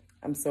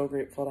 I'm so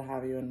grateful to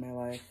have you in my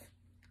life.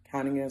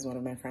 Counting you as one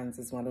of my friends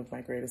is one of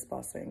my greatest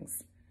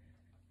blessings.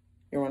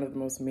 You're one of the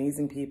most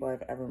amazing people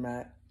I've ever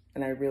met,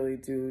 and I really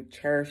do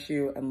cherish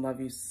you and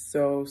love you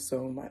so,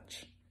 so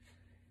much.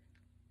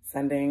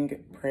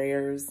 Sending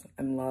prayers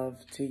and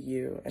love to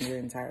you and your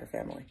entire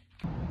family.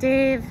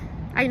 Dave,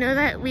 I know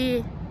that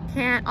we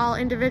can't all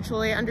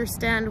individually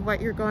understand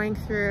what you're going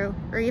through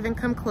or even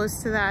come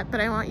close to that,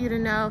 but I want you to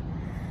know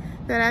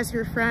that as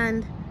your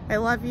friend, I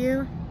love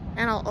you,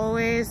 and I'll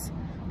always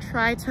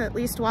try to at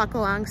least walk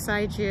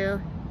alongside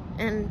you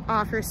and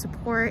offer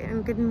support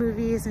and good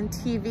movies and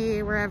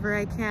TV wherever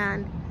I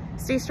can.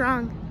 Stay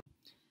strong.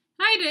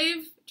 Hi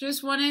Dave,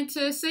 just wanted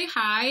to say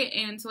hi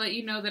and to let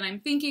you know that I'm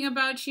thinking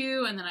about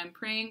you and that I'm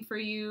praying for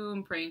you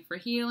and praying for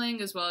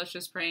healing, as well as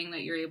just praying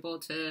that you're able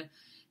to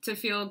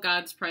feel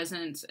God's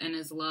presence and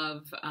His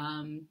love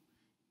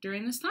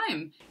during this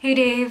time. Hey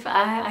Dave,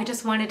 I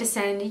just wanted to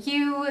send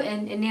you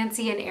and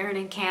Nancy and Aaron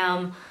and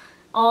Cam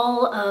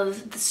all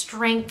of the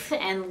strength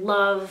and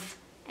love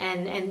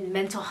and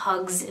mental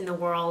hugs in the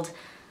world.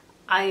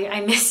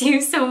 I miss you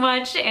so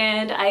much,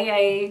 and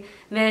I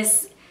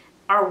miss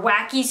our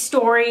wacky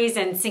stories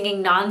and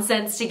singing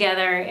nonsense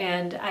together,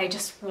 and I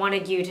just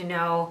wanted you to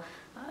know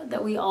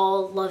that we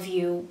all love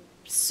you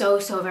so,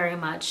 so very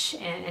much,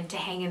 and to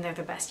hang in there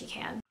the best you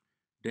can.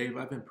 Dave,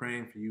 I've been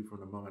praying for you from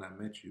the moment I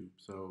met you,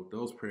 so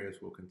those prayers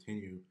will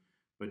continue.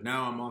 But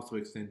now I'm also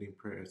extending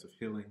prayers of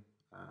healing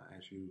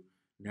as you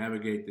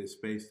navigate this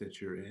space that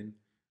you're in.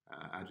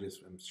 I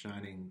just am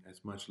shining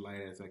as much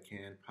light as I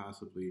can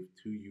possibly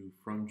to you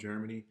from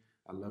Germany.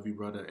 I love you,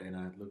 brother, and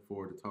I look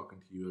forward to talking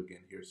to you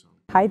again here soon.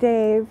 Hi,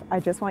 Dave. I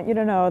just want you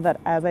to know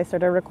that as I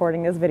started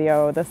recording this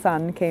video, the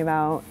sun came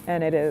out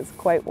and it is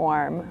quite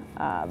warm.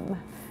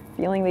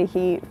 Feeling the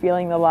heat,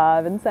 feeling the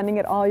love, and sending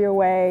it all your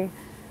way.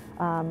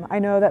 I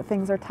know that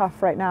things are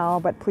tough right now,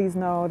 but please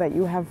know that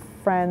you have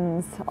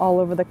friends all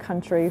over the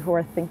country who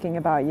are thinking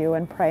about you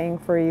and praying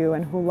for you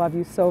and who love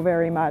you so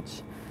very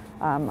much.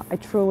 I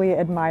truly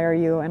admire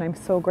you, and I'm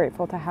so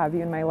grateful to have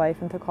you in my life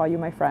and to call you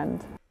my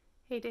friend.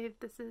 Hey Dave,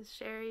 this is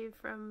Sherry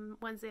from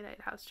Wednesday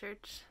Night House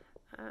Church.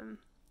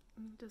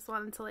 Just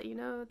wanted to let you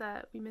know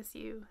that we miss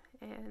you,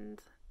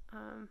 and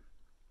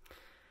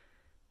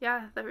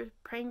yeah, that we're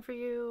praying for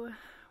you.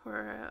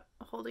 We're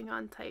holding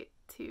on tight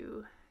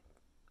to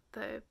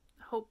the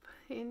hope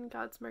in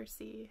God's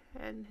mercy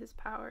and His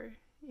power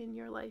in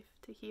your life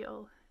to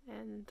heal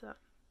and to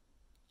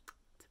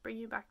bring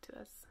you back to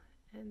us.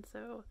 And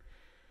so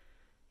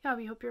yeah,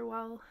 we hope you're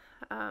well.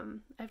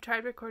 I've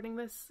tried recording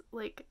this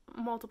like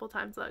multiple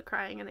times without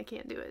crying and I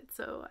can't do it,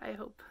 so I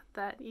hope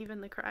that even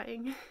the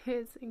crying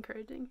is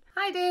encouraging.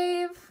 Hi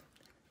Dave!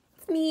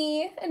 It's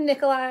me and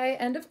Nikolai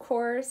and of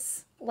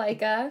course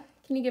Laika.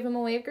 Can you give him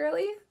a wave,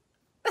 girly?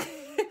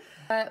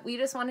 We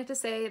just wanted to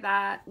say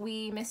that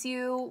we miss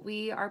you,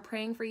 we are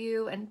praying for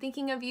you and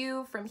thinking of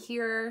you from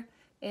here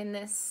in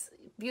this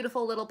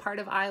beautiful little part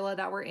of Iowa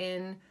that we're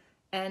in,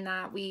 and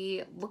that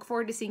we look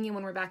forward to seeing you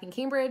when we're back in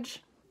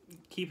Cambridge.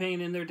 Keep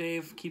hanging in there,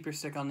 Dave. Keep your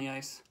stick on the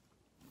ice.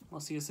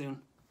 We'll see you soon.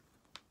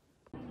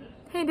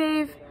 Hey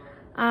Dave,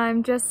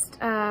 I'm just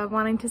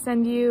wanting to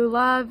send you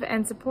love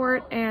and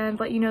support and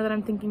let you know that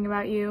I'm thinking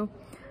about you.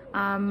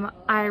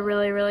 I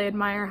really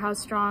admire how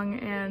strong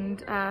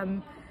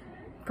and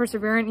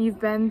perseverant you've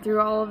been through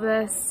all of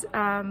this,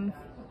 and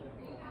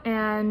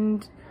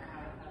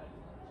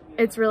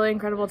it's really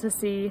incredible to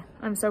see.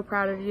 I'm so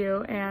proud of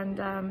you,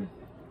 and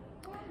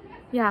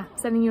yeah,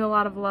 sending you a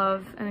lot of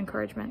love and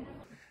encouragement.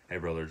 Hey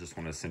brother, just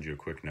want to send you a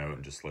quick note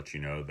and just let you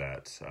know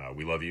that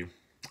we love you,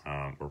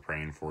 we're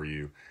praying for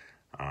you,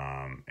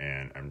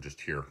 and I'm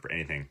just here for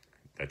anything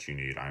that you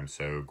need. I'm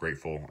so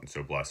grateful and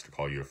so blessed to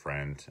call you a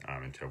friend,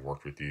 and to have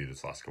worked with you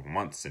this last couple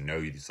months and know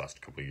you these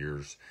last couple of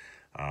years.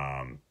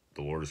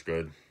 The Lord is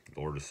good,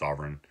 the Lord is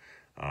sovereign,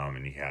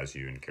 and He has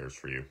you and cares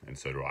for you, and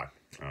so do I.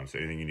 So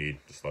anything you need,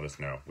 just let us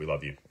know. We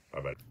love you.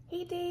 Bye-bye.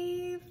 Hey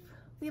Dave,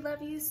 we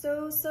love you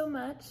so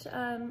much.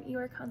 You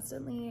are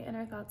constantly in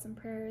our thoughts and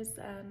prayers,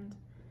 and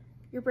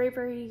your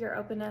bravery, your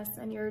openness,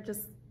 and your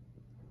just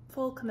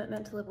full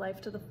commitment to live life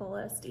to the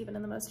fullest, even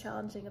in the most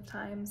challenging of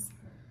times,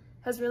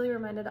 has really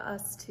reminded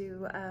us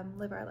to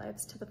live our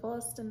lives to the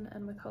fullest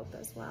and with hope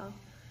as well.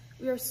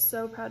 We are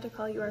so proud to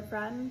call you our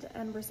friend,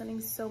 and we're sending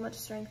so much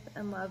strength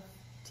and love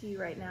to you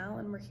right now,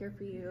 and we're here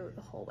for you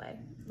the whole way.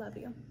 Love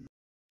you.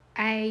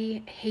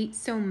 I hate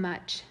so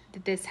much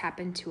that this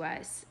happened to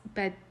us,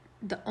 but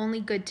the only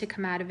good to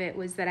come out of it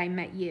was that I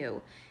met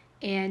you.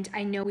 And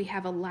I know we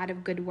have a lot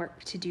of good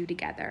work to do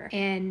together.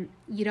 And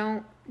you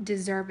don't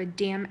deserve a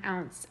damn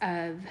ounce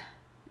of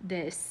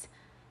this.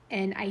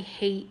 And I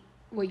hate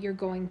what you're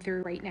going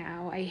through right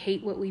now. I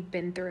hate what we've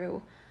been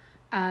through.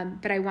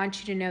 But I want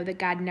you to know that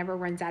God never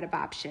runs out of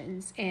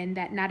options, and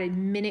that not a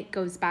minute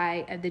goes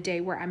by of the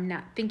day where I'm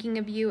not thinking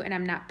of you and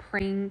I'm not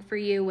praying for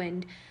you.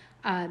 And,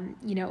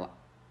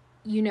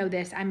 you know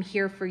this, I'm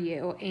here for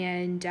you.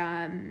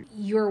 And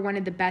you're one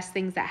of the best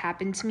things that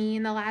happened to me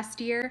in the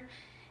last year.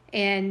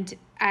 And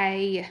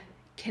I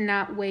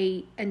cannot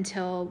wait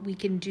until we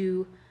can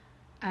do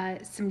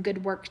some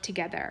good work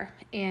together.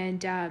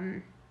 And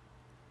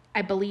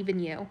I believe in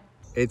you.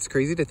 It's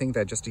crazy to think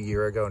that just a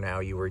year ago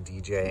now you were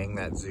DJing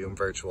that Zoom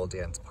virtual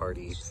dance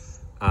party.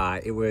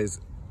 It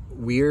was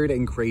weird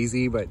and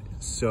crazy, but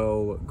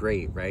so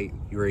great, right?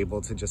 You were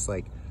able to just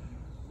like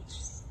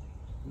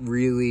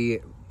really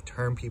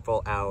turn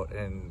people out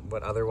in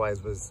what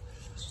otherwise was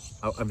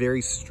a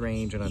very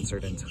strange and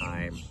uncertain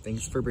time.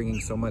 Thanks for bringing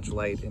so much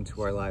light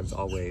into our lives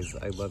always.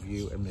 I love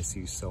you and miss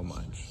you so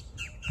much.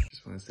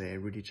 Just want to say I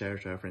really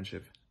cherish our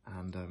friendship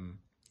and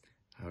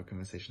our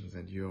conversations,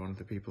 and you're one of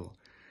the people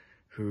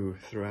who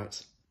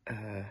throughout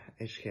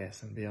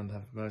HKS and beyond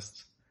have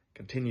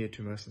continued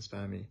to most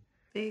inspire me.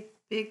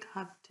 Big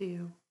hug to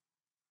you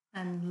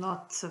and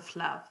lots of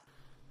love.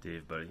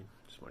 Dave, buddy,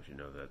 just want you to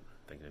know that I'm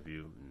thinking of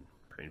you and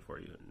praying for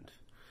you and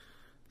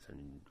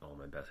sending all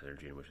my best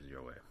energy and wishes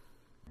your way.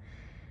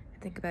 I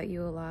think about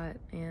you a lot,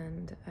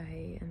 and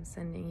I am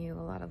sending you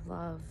a lot of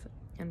love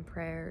and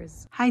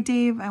prayers. Hi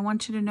Dave, I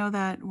want you to know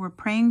that we're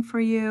praying for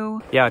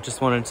you. Yeah,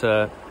 just wanted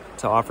to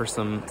offer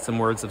some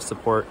words of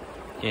support,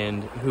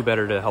 and who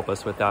better to help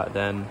us with that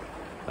than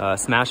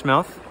Smash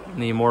Mouth,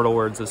 the immortal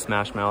words of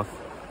Smash Mouth.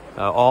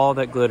 All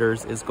that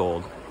glitters is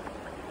gold,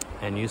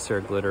 and you,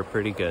 sir, glitter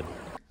pretty good.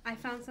 I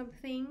found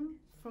something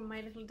from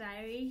my little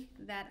diary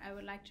that I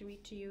would like to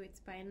read to you.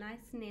 It's by a nice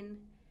Nin.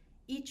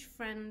 Each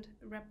friend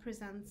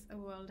represents a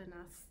world in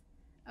us,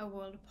 a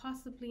world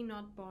possibly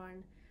not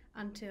born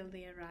until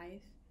they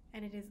arrive,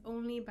 and it is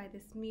only by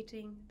this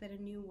meeting that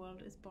a new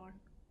world is born.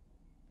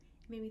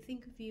 It made me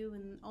think of you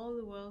and all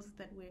the worlds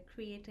that we're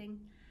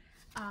creating.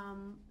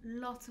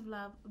 Lots of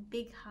love, a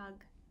big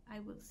hug. I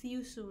will see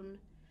you soon.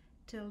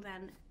 Till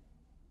then,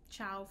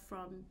 ciao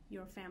from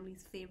your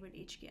family's favorite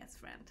HKS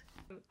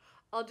friend.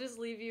 I'll just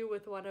leave you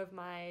with one of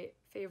my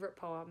favorite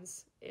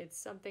poems. It's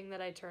something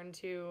that I turn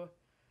to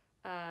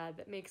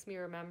that makes me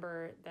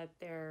remember that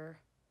there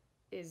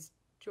is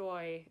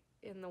joy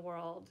in the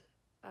world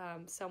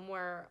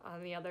somewhere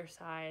on the other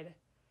side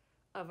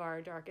of our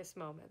darkest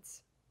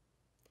moments.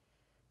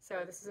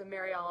 So this is a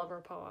Mary Oliver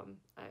poem.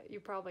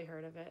 You probably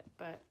heard of it,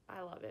 but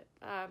I love it.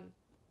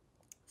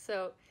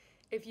 So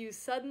if you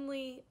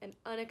suddenly and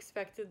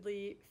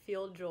unexpectedly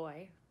feel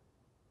joy,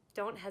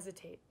 don't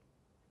hesitate.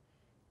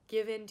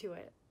 Give into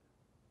it.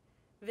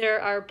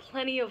 There are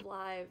plenty of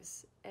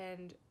lives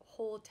and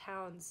whole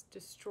towns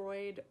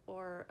destroyed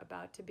or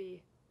about to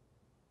be.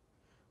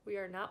 We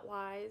are not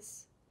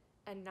wise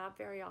and not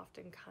very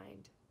often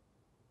kind,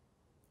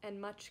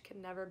 and much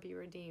can never be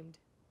redeemed.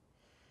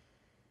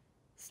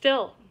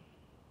 Still,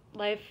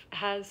 life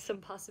has some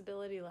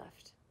possibility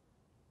left.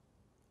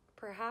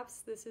 Perhaps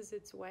this is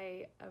its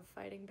way of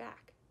fighting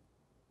back.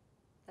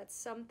 That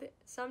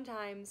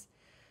sometimes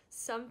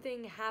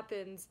something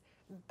happens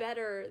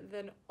better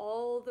than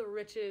all the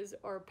riches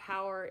or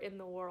power in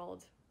the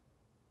world.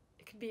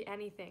 It could be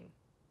anything.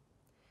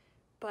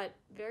 But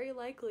very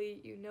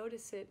likely you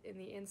notice it in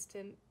the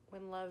instant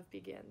when love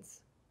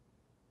begins.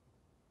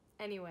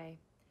 Anyway,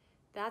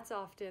 that's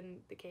often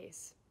the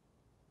case.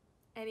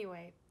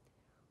 Anyway,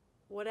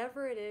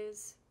 whatever it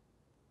is,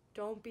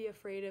 don't be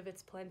afraid of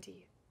its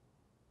plenty.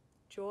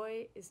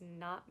 Joy is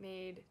not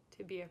made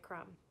to be a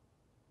crumb.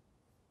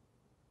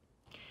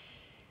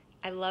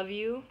 I love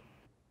you.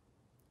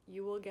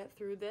 You will get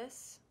through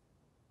this.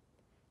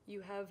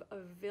 You have a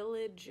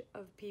village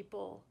of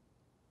people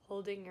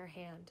holding your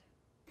hand.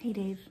 Hey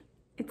Dave,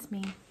 it's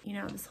me. You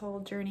know, this whole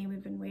journey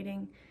we've been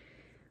waiting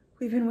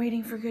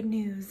for good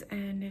news,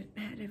 and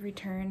at every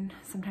turn,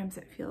 sometimes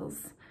it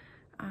feels,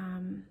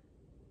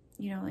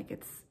 you know, like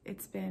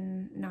it's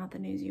been not the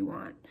news you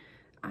want.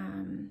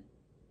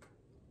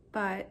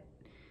 But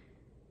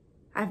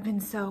I've been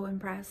so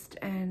impressed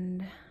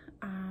and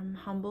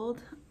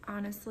humbled,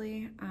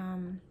 honestly,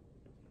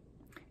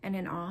 and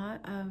in awe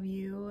of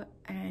you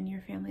and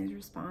your family's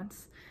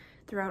response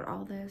throughout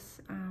all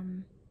this.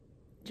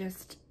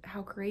 Just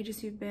how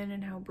courageous you've been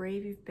and how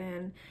brave you've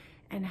been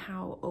and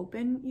how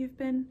open you've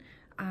been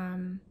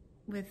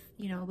with,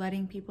 you know,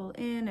 letting people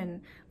in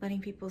and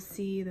letting people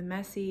see the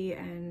messy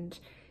and,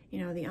 you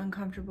know, the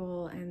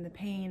uncomfortable and the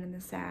pain and the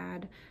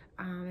sad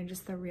and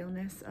just the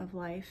realness of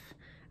life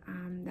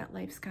that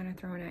life's kind of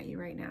thrown at you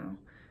right now.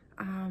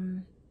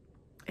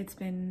 It's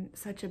been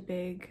such a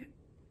big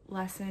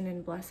lesson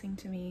and blessing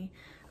to me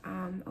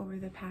over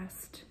the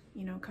past,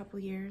 you know, couple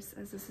years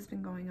as this has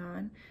been going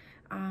on.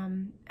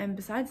 And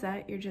besides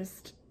that, you're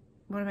just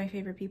one of my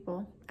favorite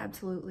people,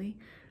 absolutely.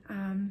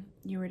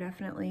 You were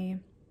definitely,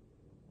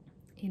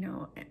 you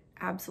know,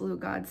 absolute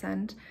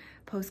godsend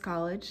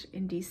post-college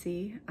in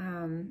DC.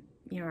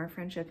 You know, our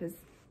friendship has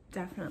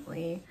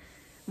definitely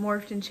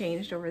morphed and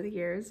changed over the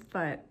years,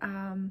 but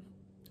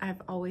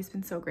I've always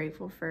been so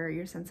grateful for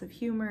your sense of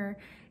humor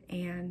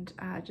and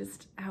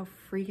just how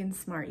freaking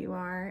smart you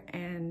are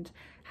and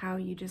how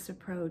you just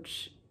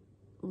approach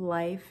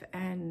life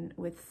and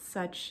with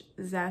such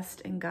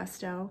zest and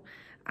gusto.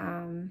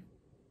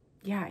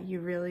 Yeah, you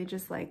really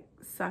just like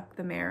suck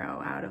the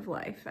marrow out of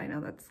life. I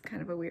know that's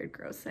kind of a weird,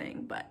 gross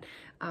saying, but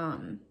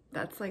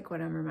that's like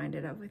what I'm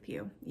reminded of with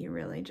you. You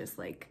really just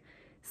like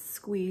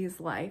squeeze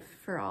life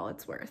for all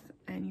it's worth,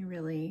 and you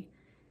really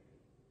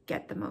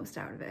get the most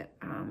out of it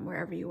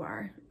wherever you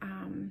are,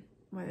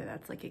 whether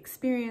that's like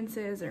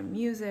experiences or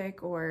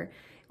music or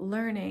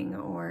learning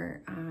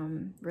or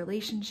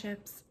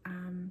relationships.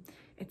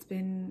 It's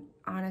been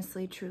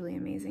honestly truly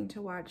amazing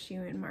to watch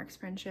you and Mark's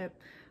friendship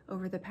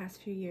over the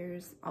past few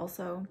years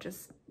also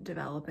just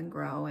develop and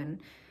grow, and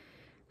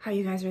how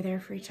you guys are there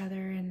for each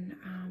other.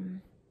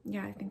 And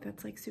yeah, I think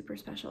that's like super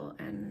special,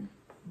 and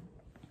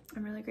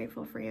I'm really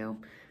grateful for you.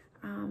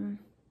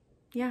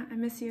 Yeah, I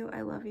miss you,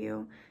 I love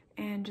you,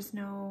 and just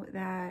know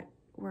that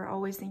we're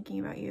always thinking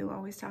about you,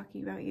 always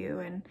talking about you,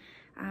 and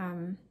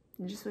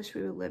I just wish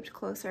we would lived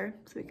closer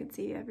so we could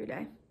see you every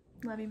day.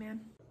 Love you,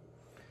 man.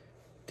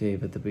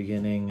 Dave, at the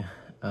beginning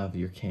of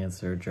your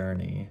cancer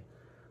journey,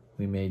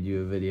 we made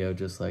you a video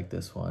just like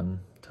this one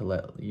to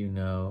let you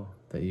know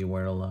that you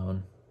weren't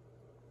alone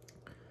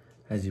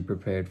as you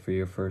prepared for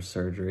your first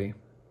surgery.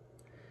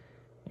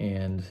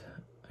 And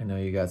I know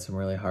you got some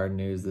really hard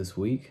news this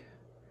week,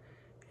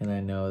 and I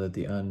know that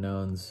the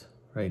unknowns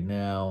right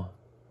now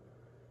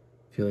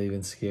feel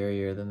even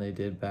scarier than they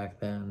did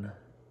back then.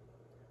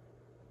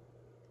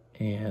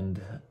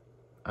 And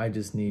I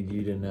just need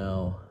you to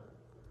know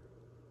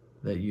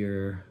that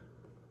you're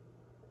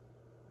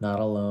not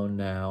alone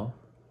now,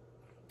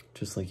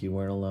 just like you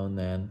weren't alone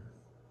then.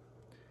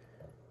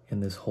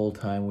 And this whole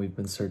time we've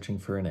been searching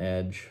for an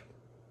edge.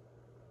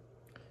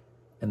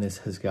 And this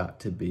has got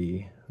to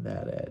be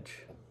that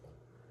edge.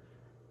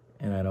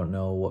 And I don't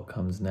know what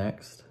comes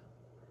next.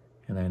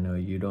 And I know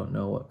you don't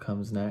know what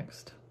comes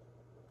next.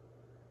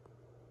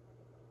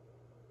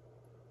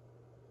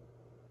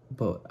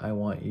 But I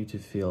want you to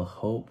feel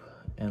hope,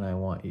 and I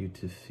want you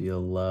to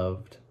feel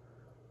loved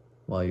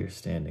while you're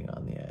standing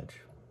on the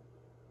edge.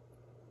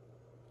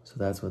 So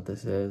that's what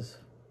this is.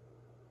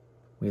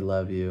 We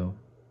love you.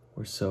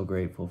 We're so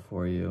grateful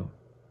for you.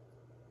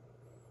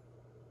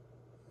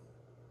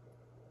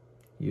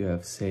 You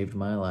have saved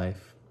my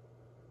life,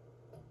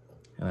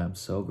 and I'm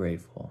so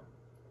grateful.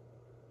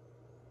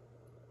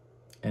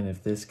 And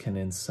if this can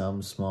in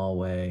some small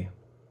way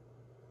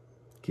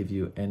give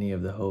you any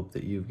of the hope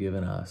that you've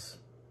given us,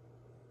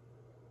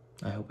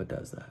 I hope it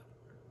does that.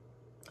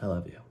 I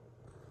love you.